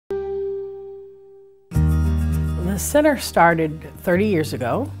center started 30 years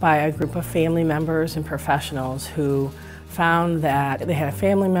ago by a group of family members and professionals who found that they had a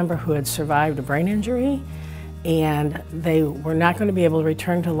family member who had survived a brain injury and they were not going to be able to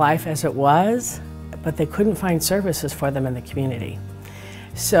return to life as it was, but they couldn't find services for them in the community.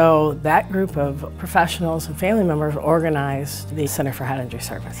 So that group of professionals and family members organized the Center for Head Injury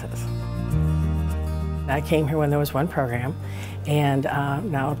Services. I came here when there was one program, and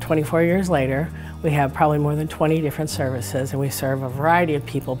now 24 years later, we have probably more than 20 different services, and we serve a variety of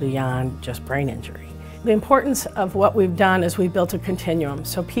people beyond just brain injury. The importance of what we've done is we've built a continuum,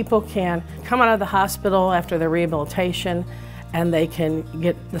 so people can come out of the hospital after their rehabilitation and they can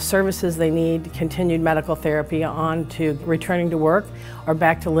get the services they need, continued medical therapy, on to returning to work or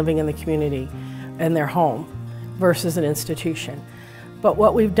back to living in the community in their home versus an institution. But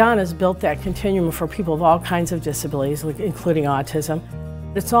what we've done is built that continuum for people of all kinds of disabilities, including autism.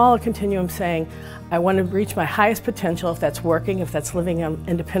 It's all a continuum saying, I want to reach my highest potential if that's working, if that's living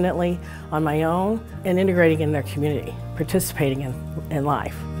independently on my own, and integrating in their community, participating in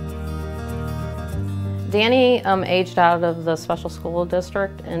life. Danny aged out of the special school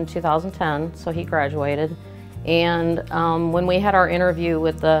district in 2010, so he graduated. And when we had our interview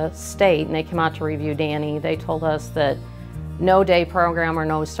with the state and they came out to review Danny, they told us that no day program or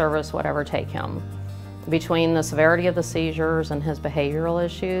no service would ever take him. Between the severity of the seizures and his behavioral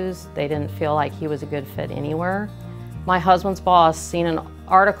issues, they didn't feel like he was a good fit anywhere. My husband's boss seen an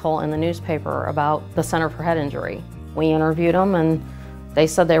article in the newspaper about the Center for Head Injury. We interviewed him and they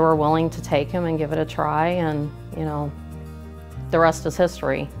said they were willing to take him and give it a try, and you know, the rest is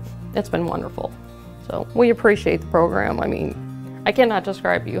history. It's been wonderful. So we appreciate the program. I mean, I cannot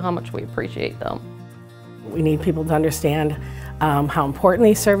describe to you how much we appreciate them. We need people to understand how important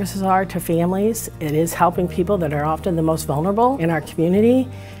these services are to families. It is helping people that are often the most vulnerable in our community,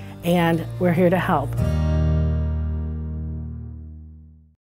 and we're here to help.